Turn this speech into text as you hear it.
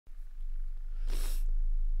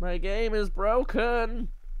My game is broken.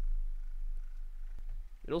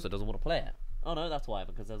 It also doesn't want to play it. Oh no, that's why,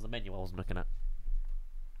 because there's a menu I wasn't looking at.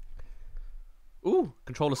 Ooh,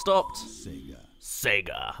 controller stopped.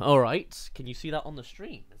 Sega. Alright. Can you see that on the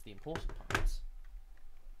stream? That's the important part.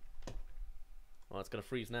 Well, it's going to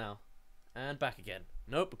freeze now. And back again.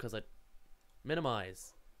 Nope, because I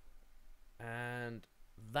minimize. And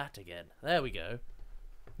that again. There we go.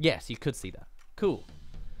 Yes, you could see that. Cool.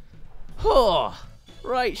 Oh,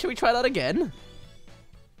 right, should we try that again?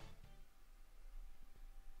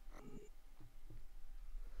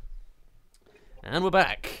 And we're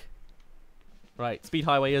back. Right, Speed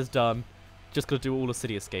Highway is done. Just gotta do all the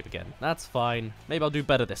City Escape again. That's fine. Maybe I'll do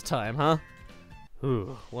better this time, huh?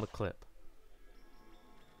 Ooh, what a clip.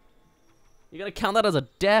 You're gonna count that as a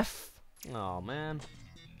death? Oh, man.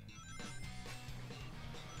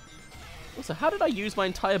 Also, how did I use my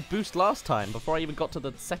entire boost last time before I even got to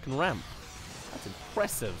the second ramp? That's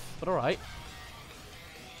impressive, but alright.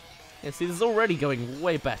 Yeah, see, this is already going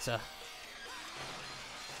way better.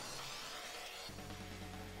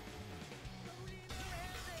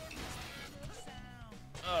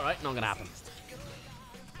 Alright, not gonna happen.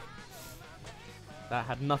 That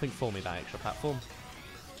had nothing for me, that extra platform.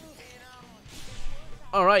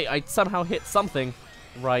 Alright, I somehow hit something.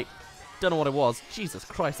 Right. Don't know what it was. Jesus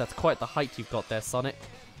Christ, that's quite the height you've got there, Sonic.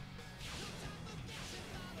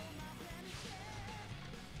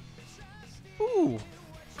 Ooh.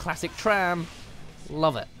 Classic tram.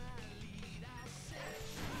 Love it.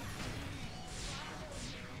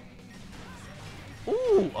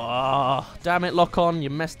 Ooh. Ah, damn it, lock on.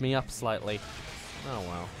 You messed me up slightly. Oh,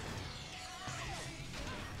 well.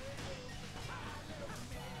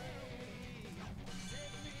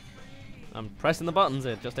 I'm pressing the buttons,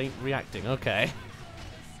 it just ain't reacting. Okay.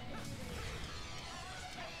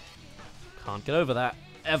 Can't get over that.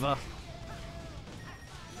 Ever.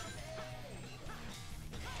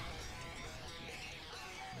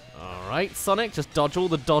 Alright, Sonic, just dodge all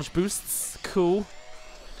the dodge boosts. Cool.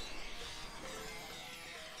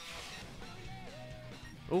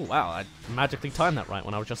 Oh, wow, I magically timed that right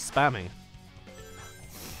when I was just spamming.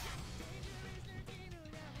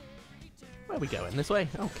 Where are we going? This way?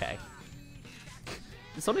 Okay.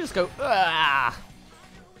 Did somebody just go, ah!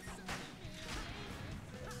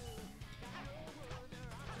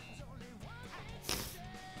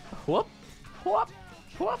 Whoop, whoop,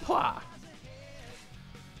 whoop, whoop.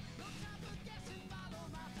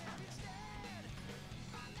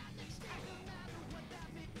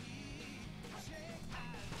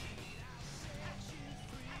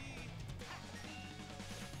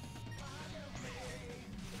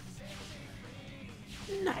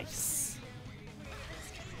 Nice.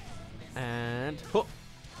 And whoop,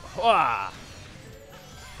 whoop.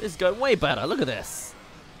 This is going way better. Look at this.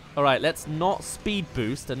 All right, let's not speed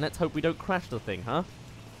boost and let's hope we don't crash the thing, huh?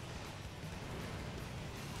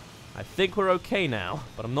 I think we're okay now,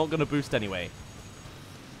 but I'm not going to boost anyway.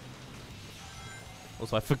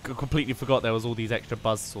 Also, I completely forgot there was all these extra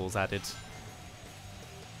buzzsaws added.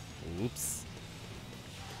 Oops.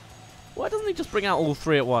 Why doesn't he just bring out all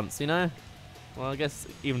three at once, you know? Well, I guess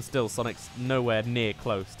even still, Sonic's nowhere near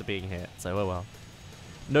close to being hit, so oh well.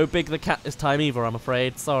 No Big the Cat this time either, I'm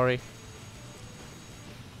afraid. Sorry.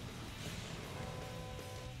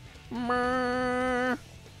 You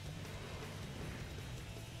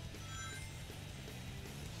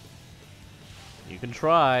can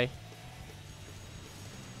try.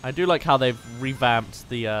 I do like how they've revamped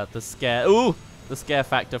the scare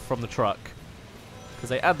factor from the truck, because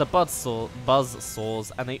they add the buzz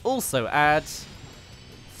saws and they also add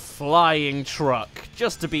flying truck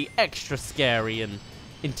just to be extra scary and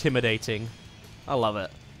intimidating. I love it.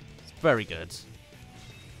 It's very good.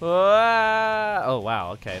 Oh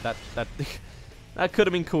wow, okay, that that could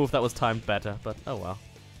have been cool if that was timed better, but oh well.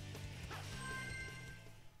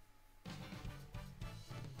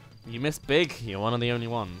 You missed big. You're one of the only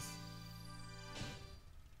ones.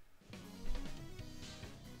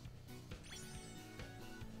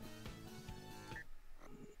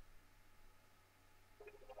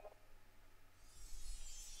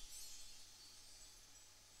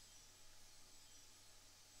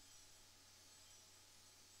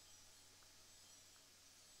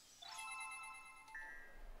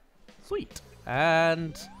 Sweet.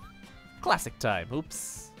 And classic time.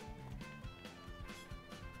 Oops.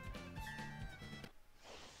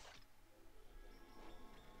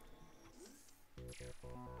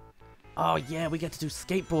 Oh yeah, we get to do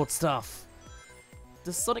skateboard stuff.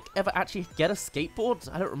 Does Sonic ever actually get a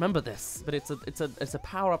skateboard? I don't remember this, but it's a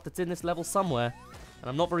power up that's in this level somewhere, and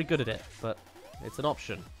I'm not very good at it, but it's an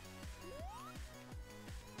option.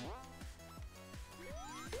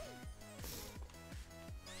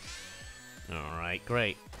 Alright,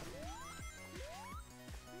 great.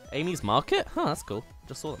 Amy's Market? Huh, that's cool.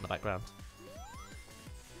 Just saw that in the background.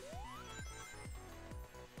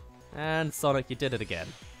 And Sonic, you did it again.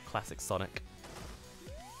 Classic Sonic.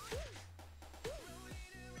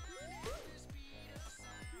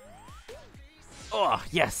 Oh,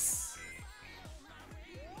 yes!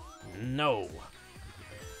 No!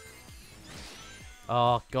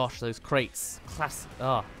 Oh gosh, those crates. Classic.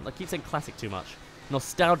 Oh, I keep saying classic too much.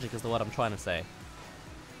 Nostalgic is the word I'm trying to say.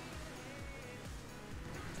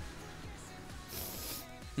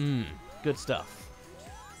 Good stuff.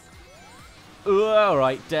 Ooh,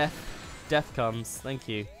 alright, death. Death comes. Thank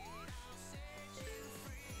you.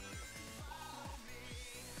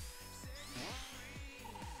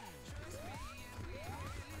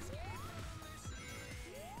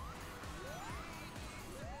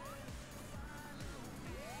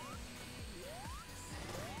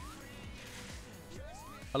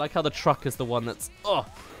 I like how the truck is the one that's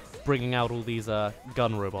bringing out all these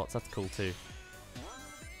gun robots. That's cool too.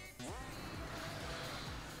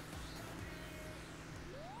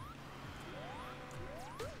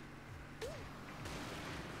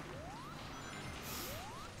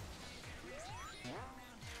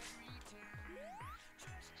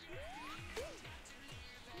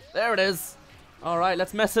 There it is. All right,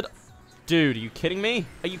 let's mess it up. Dude, are you kidding me?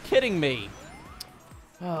 Are you kidding me?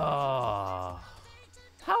 Ah.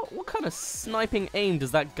 What kind of sniping aim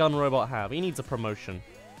does that gun robot have? He needs a promotion.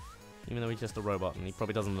 Even though he's just a robot and he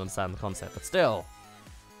probably doesn't understand the concept, but still.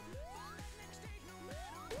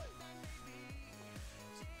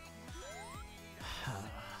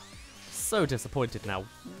 So disappointed now.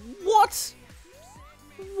 What?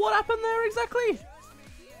 What happened there exactly?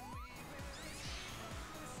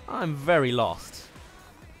 I'm very lost.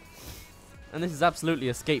 And this is absolutely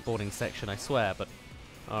a skateboarding section, I swear, but...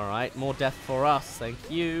 Alright, more death for us, thank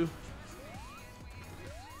you.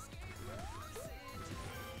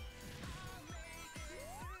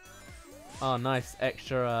 Oh, nice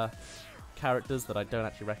extra characters that I don't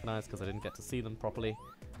actually recognize because I didn't get to see them properly.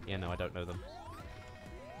 Yeah, no, I don't know them.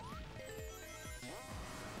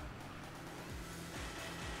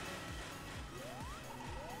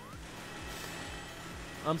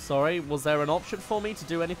 I'm sorry, was there an option for me to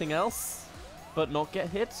do anything else but not get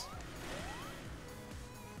hit?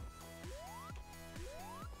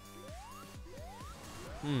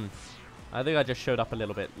 I think I just showed up a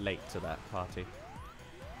little bit late to that party.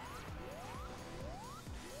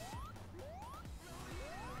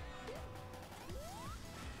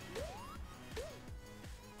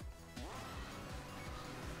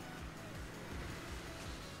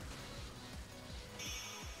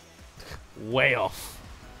 Way off.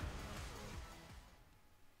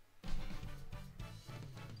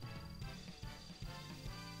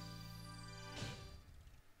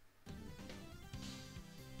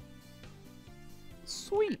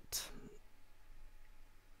 Sweet.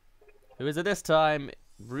 Who is it this time?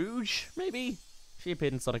 Rouge, maybe? She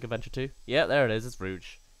appeared in Sonic Adventure 2. Yeah, there it is. It's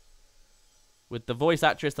Rouge. With the voice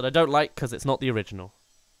actress that I don't like because it's not the original.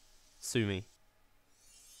 Sue me.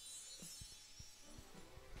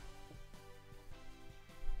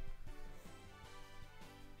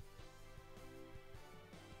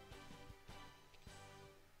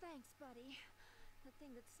 Thanks, buddy. The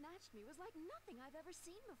thing that snatched me was like nothing I've ever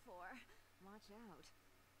seen before. Watch out.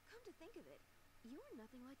 Come to think of it, you're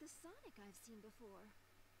nothing like the Sonic I've seen before.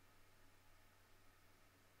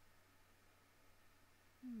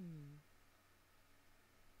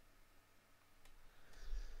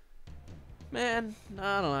 Man,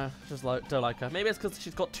 I don't know. Just don't like her. Maybe it's because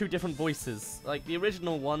she's got two different voices. Like, the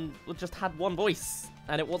original one just had one voice,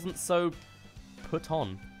 and it wasn't so put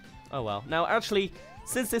on. Oh well. Now, actually,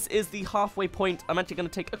 since this is the halfway point, I'm actually going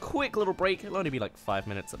to take a quick little break. It'll only be like 5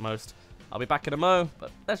 minutes at most. I'll be back in a mo, but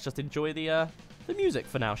let's just enjoy the music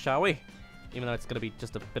for now, shall we? Even though it's going to be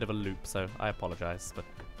just a bit of a loop, so I apologize. But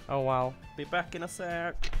oh well. Be back in a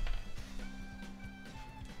sec.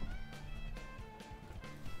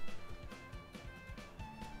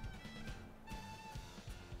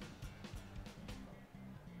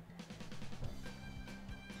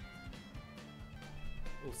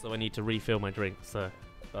 Also, I need to refill my drink, so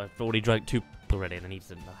I've already drank 2 already, and I need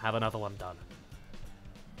to have another one done.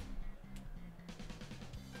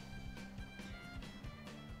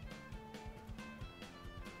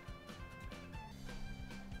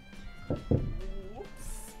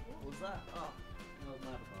 Whoops. What was that? Oh, that was my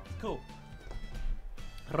avatar. Cool.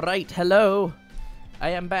 Right, hello. I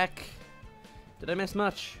am back. Did I miss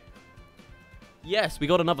much? Yes, we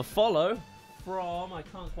got another follow from... I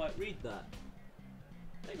can't quite read that.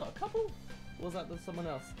 They got a couple? Or was that someone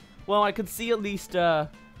else? Well, I could see at least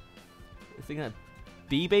I think that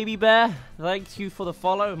B Baby Bear. Thank you for the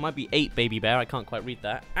follow. It might be 8 Baby Bear. I can't quite read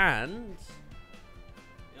that. And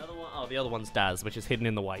the other one, oh, the other one's Daz, which is hidden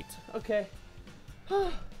in the white. Okay.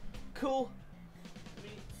 Cool. Let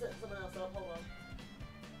me set something else up. Hold on.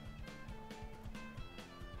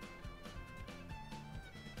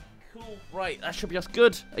 Cool. Right, that should be us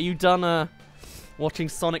good. Are you done watching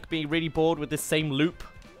Sonic being really bored with this same loop?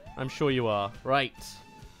 I'm sure you are. Right.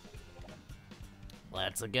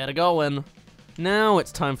 Let's get it going. Now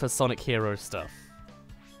it's time for Sonic Hero stuff.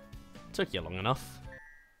 Took you long enough.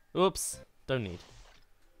 Oops. Don't need.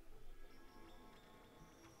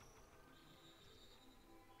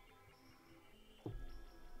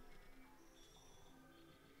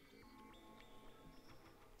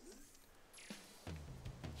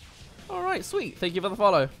 Alright, sweet. Thank you for the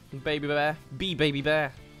follow. Baby Bear. B Baby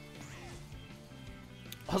Bear.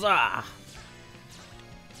 Huzzah!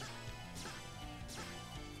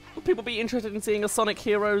 Would people be interested in seeing a Sonic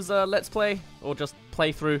Heroes Let's Play? Or just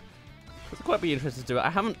playthrough? I'd quite be interested to do it. I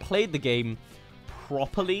haven't played the game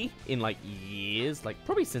properly in, like, years. Like,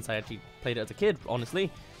 probably since I actually played it as a kid,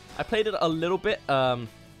 honestly. I played it a little bit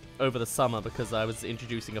over the summer because I was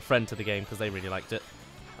introducing a friend to the game because they really liked it.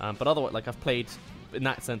 But otherwise, like, I've played... In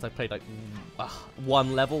that sense, I played, like,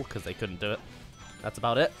 one level because they couldn't do it. That's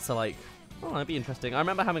about it. So, like, oh, that'd be interesting. I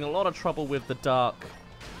remember having a lot of trouble with the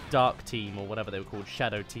Dark team, or whatever they were called,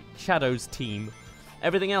 Shadow's team.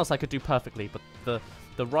 Everything else I could do perfectly, but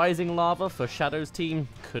the Rising Lava for Shadow's team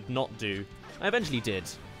could not do. I eventually did.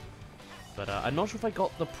 But I'm not sure if I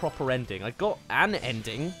got the proper ending. I got an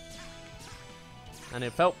ending, and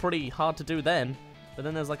it felt pretty hard to do then. But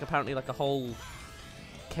then there's, like, apparently, like, a whole...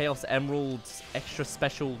 Chaos Emeralds extra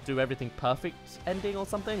special do everything perfect ending or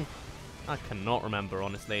something. I cannot remember,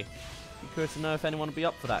 honestly. Be curious to know if anyone would be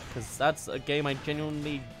up for that, because that's a game I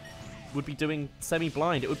genuinely would be doing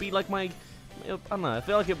semi-blind. It would be like my... I don't know, I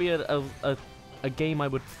feel like it would be a game I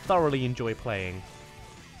would thoroughly enjoy playing.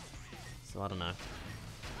 So I don't know.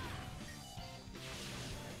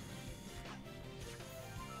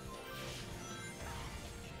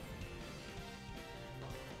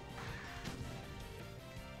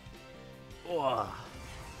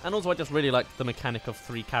 And also I just really like the mechanic of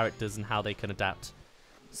 3 characters and how they can adapt.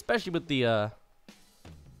 Especially with the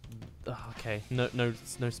okay, no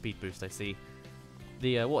speed boost, I see.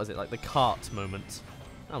 The what is it, like the cart moment.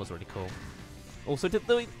 That was really cool. Also, did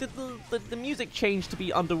the music change to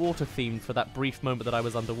be underwater themed for that brief moment that I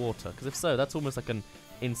was underwater? Because if so, that's almost like an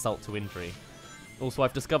insult to injury. Also,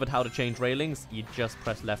 I've discovered how to change railings. You just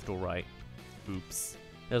press left or right. Oops.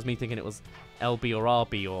 That was me thinking it was LB or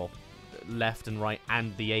RB or left and right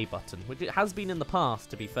and the A button, which it has been in the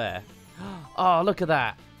past, to be fair. Oh, look at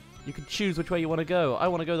that. You can choose which way you want to go. I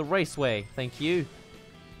want to go the raceway. Thank you.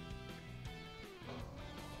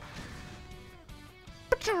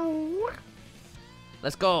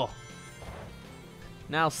 Let's go.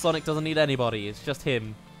 Now Sonic doesn't need anybody. It's just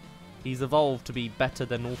him. He's evolved to be better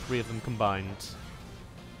than all 3 of them combined.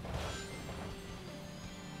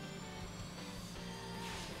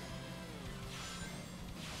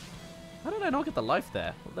 How did I not get the life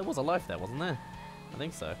there? Well, there was a life there, wasn't there? I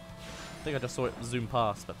think so. I think I just saw it zoom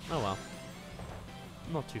past, but oh well.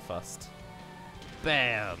 I'm not too fussed.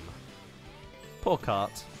 Bam! Poor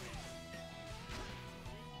cart.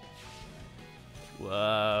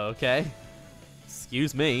 Whoa, okay.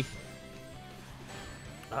 Excuse me.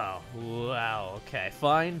 Oh, wow, okay.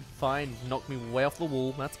 Fine, fine. Knocked me way off the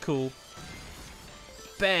wall. That's cool.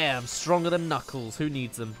 Bam! Stronger than Knuckles. Who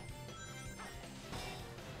needs them?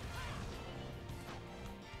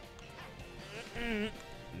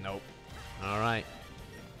 Nope. Alright.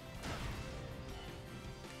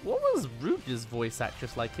 What was Rouge's voice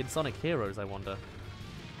actress like in Sonic Heroes, I wonder?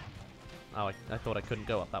 Oh, I thought I couldn't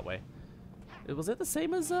go up that way. Was it the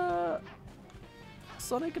same as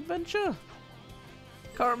Sonic Adventure?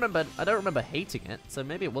 Can't remember. I don't remember hating it, so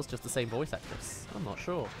maybe it was just the same voice actress. I'm not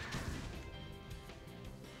sure.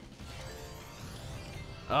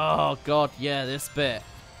 Oh god, yeah, this bit.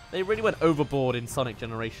 They really went overboard in Sonic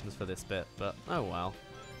Generations for this bit, but oh well.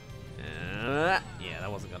 Yeah,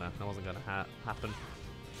 that wasn't gonna happen.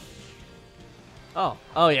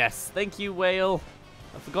 Oh yes, thank you, Whale.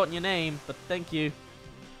 I've forgotten your name, but thank you.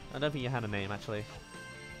 I don't think you had a name actually.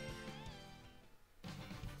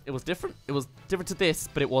 It was different. It was different to this,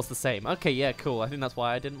 but it was the same. Okay, yeah, cool. I think that's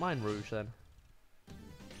why I didn't mind Rouge then.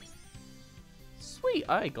 Sweet,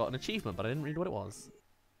 I got an achievement, but I didn't read what it was.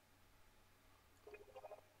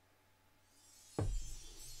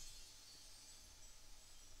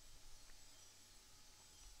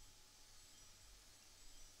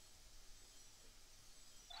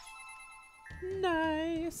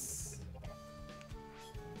 Nice.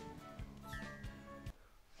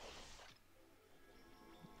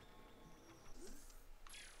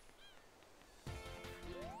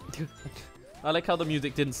 I like how the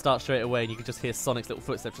music didn't start straight away and you could just hear Sonic's little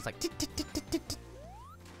footsteps just like... tit, tit, tit, tit, tit.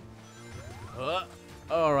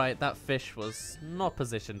 Alright, that fish was not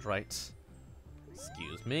positioned right.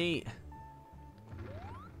 Excuse me.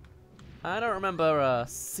 I don't remember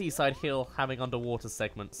Seaside Hill having underwater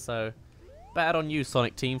segments, so bad on you,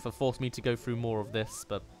 Sonic Team, for forcing me to go through more of this,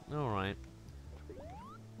 but alright.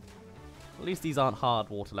 At least these aren't hard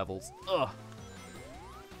water levels. Ugh.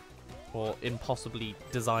 Or impossibly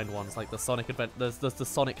designed ones, like the Sonic there's the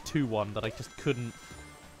Sonic 2 one that I just couldn't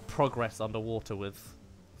progress underwater with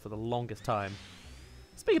for the longest time.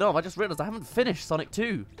 Speaking of, I just realized I haven't finished Sonic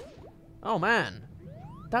 2. Oh man.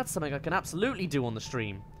 That's something I can absolutely do on the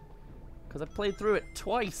stream. Because I played through it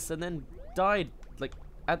twice and then died, like,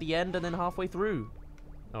 at the end and then halfway through.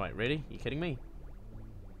 Alright, really? You kidding me?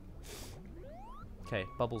 Okay,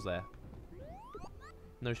 bubbles there.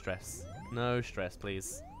 No stress. No stress,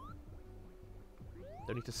 please.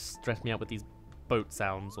 Don't need to stress me out with these boat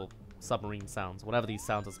sounds or submarine sounds, whatever these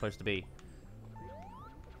sounds are supposed to be.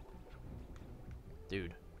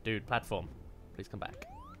 Dude, platform. Please come back.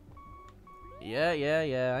 Yeah,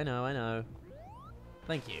 I know.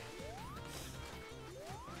 Thank you.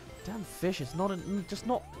 Damn fish, it's not in, just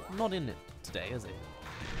not in it today, is it?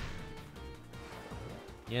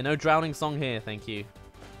 Yeah, no drowning song here, thank you.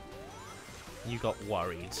 You got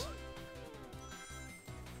worried.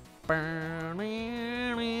 I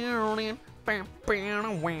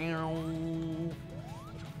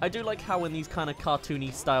do like how in these kind of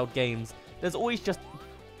cartoony styled games, there's always just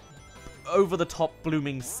over-the-top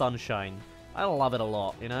blooming sunshine. I love it a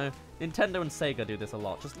lot, you know? Nintendo and Sega do this a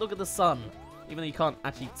lot. Just look at the sun. Even though you can't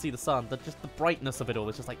actually see the sun, just the brightness of it all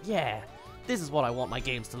is just like, yeah, this is what I want my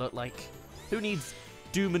games to look like. Who needs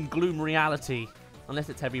doom and gloom reality? Unless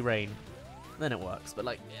it's heavy rain. Then it works. But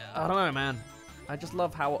like, I don't know, man. I just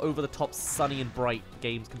love how over-the-top sunny and bright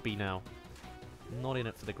games can be now. I'm not in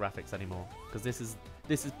it for the graphics anymore. Because this is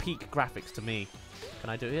peak graphics to me. Can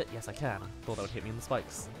I do it? Yes, I can. I thought that would hit me in the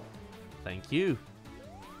spikes. Thank you.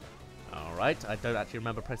 Alright, I don't actually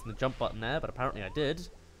remember pressing the jump button there, but apparently I did.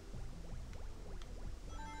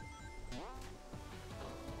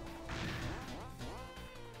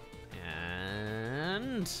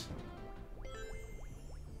 And...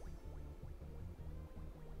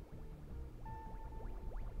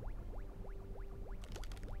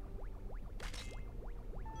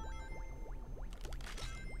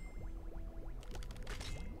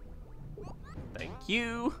 thank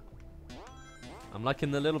you. I'm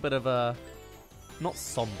liking the little bit of not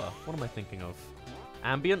somber. What am I thinking of?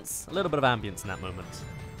 Ambience? A little bit of ambience in that moment.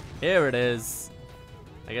 Here it is.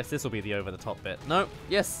 I guess this will be the over-the-top bit. No.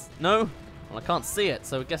 Yes. No. Well, I can't see it,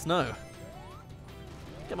 so I guess no.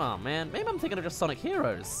 Come on, man. Maybe I'm thinking of just Sonic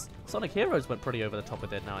Heroes. Sonic Heroes went pretty over the top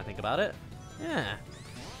with it now I think about it. Yeah.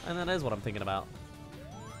 And that is what I'm thinking about.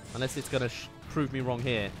 Unless it's going to prove me wrong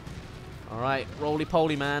here. Alright.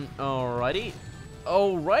 Roly-poly, man. Alrighty.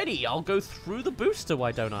 Alrighty. I'll go through the booster,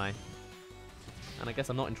 why don't I? And I guess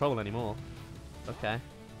I'm not in trouble anymore. Okay.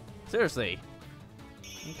 Seriously.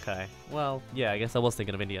 Okay. Well, yeah, I guess I was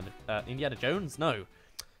thinking of Indiana Jones? No.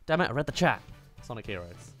 Damn it, I read the chat. Sonic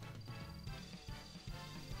Heroes.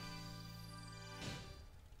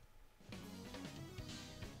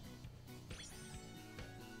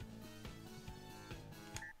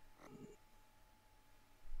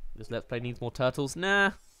 This Let's Play needs more turtles?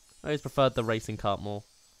 Nah. I always preferred the racing kart more.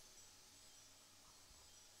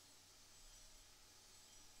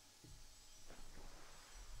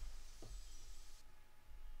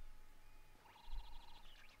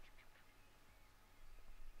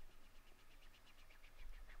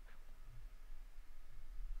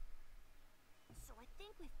 So I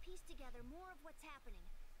think we've pieced together more of what's happening,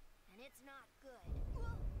 and it's not good.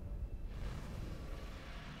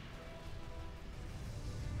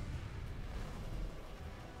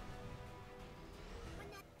 When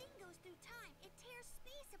that thing goes through time, it tears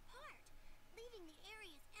space apart, leaving the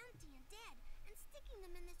areas empty and dead, and sticking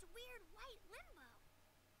them in this weird white limbo.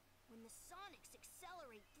 When the Sonics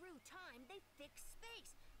accelerate through time, they fix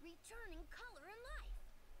space, returning color and life.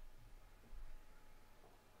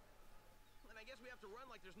 Then I guess we have to run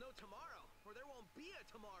like there's no tomorrow, or there won't be a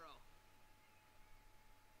tomorrow.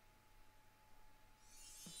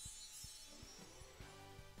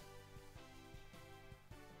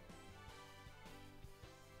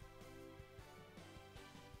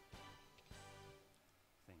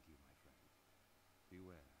 Thank you, my friend.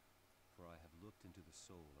 Beware, for I have looked into the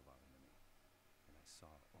soul of our enemy, and I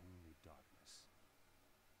saw only darkness.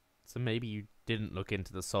 So maybe you didn't look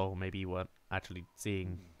into the soul, maybe you weren't actually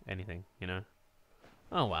seeing anything, you know?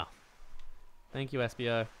 Oh, wow. Thank you,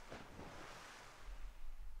 SBO.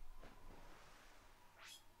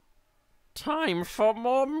 Time for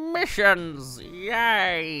more missions!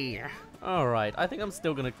 Yay! Alright, I think I'm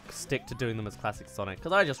still gonna stick to doing them as Classic Sonic,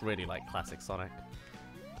 because I just really like Classic Sonic.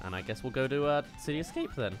 And I guess we'll go to City Escape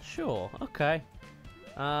then. Sure, okay.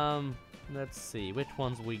 Let's see, which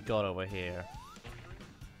ones we got over here?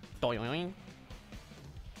 Doing.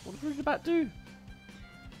 What does Rouge Bat do?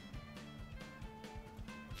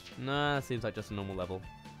 Nah, seems like just a normal level.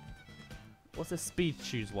 What's this speed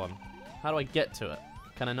choose one? How do I get to it?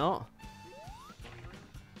 Can I not?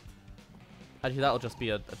 Actually, that'll just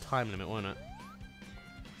be a time limit, won't it?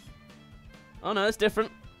 Oh no, it's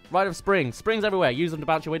different. Rite of Spring. Springs everywhere. Use them to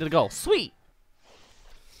bounce your way to the goal. Sweet!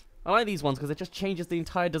 I like these ones because it just changes the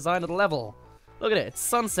entire design of the level. Look at it. It's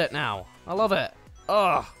sunset now. I love it.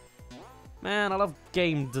 Ugh. Man, I love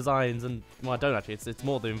game designs and... Well, I don't actually. It's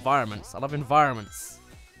more the environments. I love environments.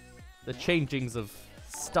 The changings of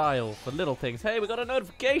style for little things. Hey, we got a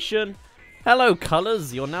notification! Hello,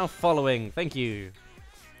 Colors. You're now following. Thank you.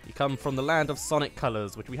 You come from the land of Sonic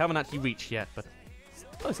Colors, which we haven't actually reached yet, but it's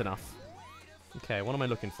close enough. Okay, what am I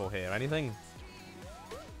looking for here? Anything?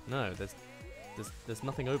 No, there's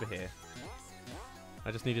nothing over here.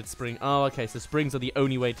 I just needed spring. Oh, okay, so springs are the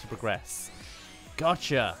only way to progress.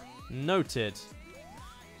 Gotcha. Noted.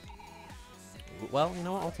 Well, you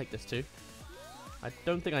know what? I'll take this too. I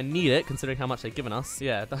don't think I need it, considering how much they've given us.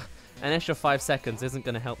 Yeah, an extra 5 seconds isn't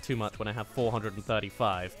going to help too much when I have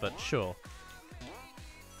 435, but sure.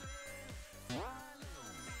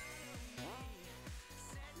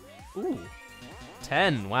 Ooh.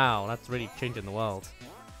 10. Wow, that's really changing the world.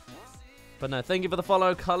 But no, thank you for the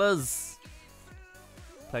follow, Colors.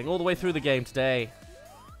 Playing all the way through the game today.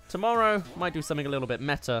 Tomorrow, might do something a little bit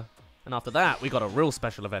meta. And after that, we got a real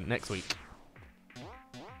special event next week.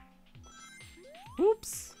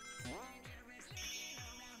 Oops.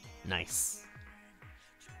 Nice.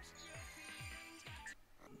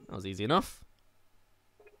 That was easy enough.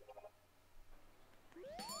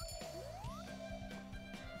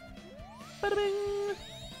 Bada-bing.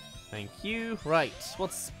 Thank you. Right,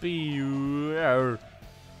 what's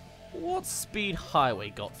Speed Highway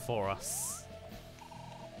got for us?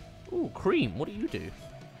 Ooh, Cream, what do you do?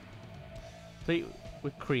 Play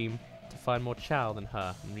with Cream to find more chow than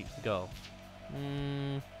her and reach the goal.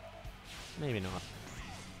 Maybe not.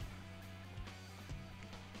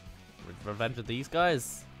 Revenge of these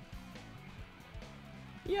guys?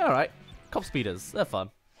 Yeah, alright. Cop speeders, they're fun.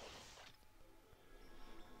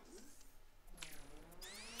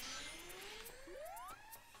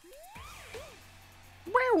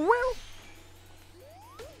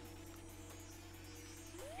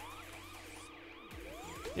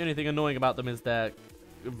 The only thing annoying about them is their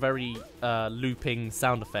very looping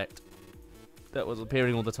sound effect that was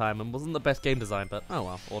appearing all the time and wasn't the best game design, but oh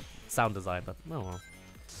well. Or sound design, but oh well.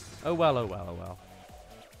 Oh well, oh well, oh well.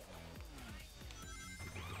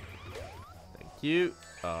 Thank you.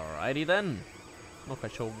 Alrighty then. Not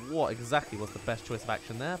quite sure what exactly was the best choice of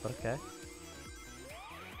action there, but okay.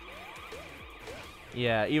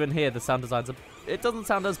 Yeah, even here the sound designs are... It doesn't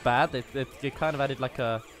sound as bad. They kind of added like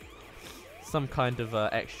some kind of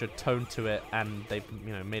extra tone to it, and they've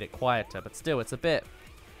made it quieter. But still, it's a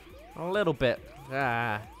little bit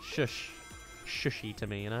shushy to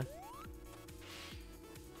me, you know.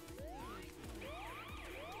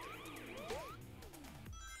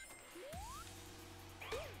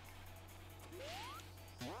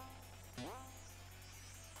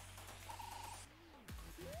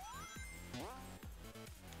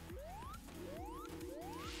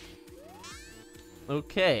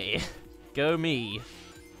 Okay, go me.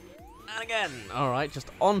 And again. Alright, just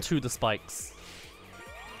onto the spikes.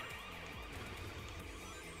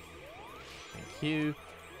 Thank you.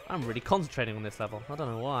 I'm really concentrating on this level. I don't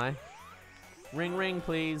know why. Ring, ring,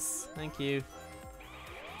 please. Thank you.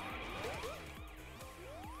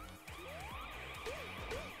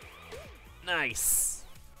 Nice.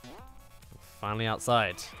 Finally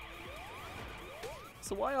outside.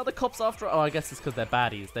 So why are the cops after us? Oh, I guess it's because they're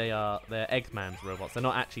baddies. They're Eggman's robots. They're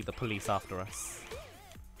not actually the police after us.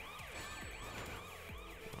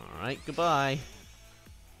 Alright, goodbye.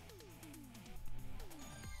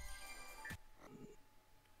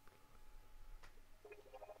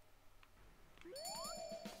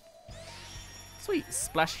 Sweet,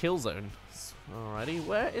 Splash Hill Zone. Alrighty,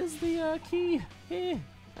 where is the key? Here.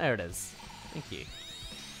 There it is. Thank you.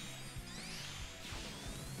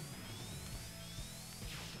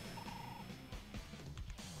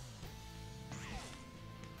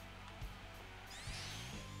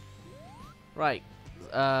 Right,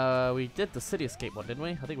 we did the City Escape one, didn't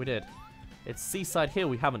we? I think we did. It's Seaside Hill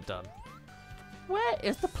we haven't done. Where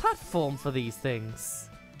is the platform for these things?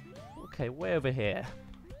 Okay, way over here.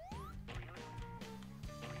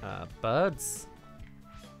 Birds.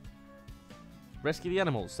 Rescue the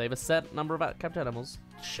animals. Save a set number of captured animals.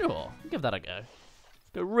 Sure, give that a go.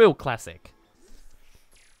 Go real classic.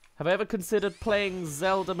 Have I ever considered playing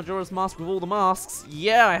Zelda Majora's Mask with all the masks?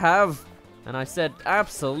 Yeah, I have. And I said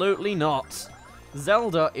absolutely not.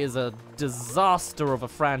 Zelda is a disaster of a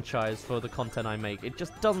franchise for the content I make. It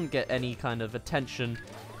just doesn't get any kind of attention.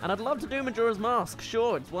 And I'd love to do Majora's Mask.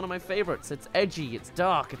 Sure, it's one of my favorites. It's edgy, it's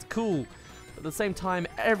dark, it's cool. But at the same time,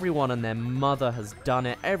 everyone and their mother has done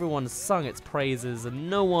it. Everyone's sung its praises, and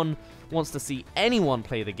no one wants to see anyone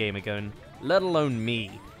play the game again, let alone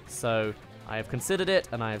me. So I have considered it,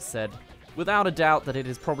 and I have said, without a doubt, that it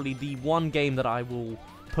is probably the one game that I will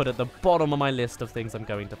put at the bottom of my list of things I'm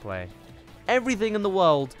going to play. Everything in the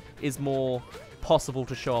world is more possible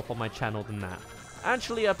to show up on my channel than that.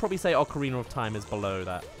 Actually, I'd probably say Ocarina of Time is below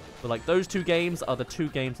that. But like, those two games are the two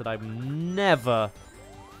games that I'm never,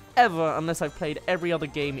 ever, unless I've played every other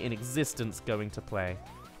game in existence, going to play.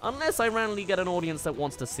 Unless I randomly get an audience that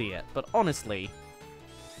wants to see it. But honestly,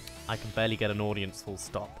 I can barely get an audience full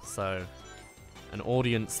stop. So an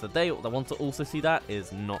audience that want to also see that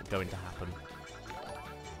is not going to happen.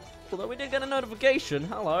 Although we did get a notification.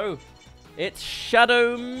 Hello. It's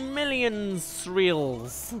Shadow Millions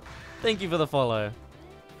Reels. Thank you for the follow.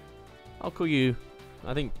 I'll call you,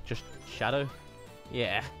 I think, just Shadow.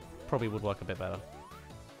 Yeah, probably would work a bit better.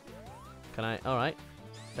 Can I? Alright.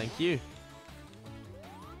 Thank you.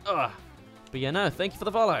 Ugh. But yeah, no, thank you for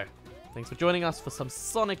the follow. Thanks for joining us for some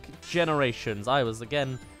Sonic Generations. I was,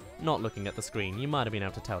 again, not looking at the screen. You might have been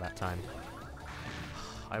able to tell that time.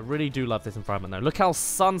 I really do love this environment, though. Look how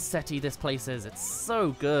sunsetty this place is. It's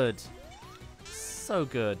so good. So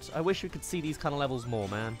good. I wish we could see these kind of levels more,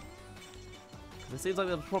 man. It seems like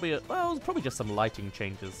there's probably probably just some lighting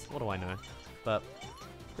changes. What do I know? But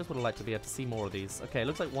just would have liked to be able to see more of these. Okay,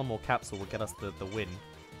 looks like one more capsule will get us the win.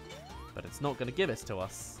 But it's not going to give it to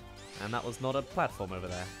us. And that was not a platform over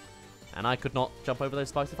there. And I could not jump over those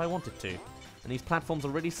spikes if I wanted to. And these platforms are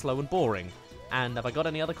really slow and boring. And have I got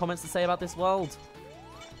any other comments to say about this world?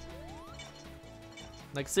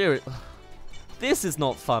 Like, seriously. This is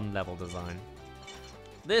not fun level design.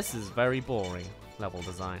 This is very boring level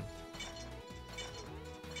design.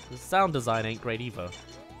 The sound design ain't great either.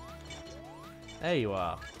 There you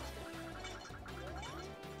are.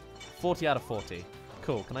 40 out of 40.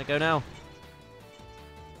 Cool, can I go now?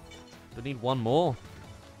 Do I need one more?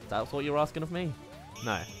 That's what you're asking of me?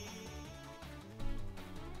 No.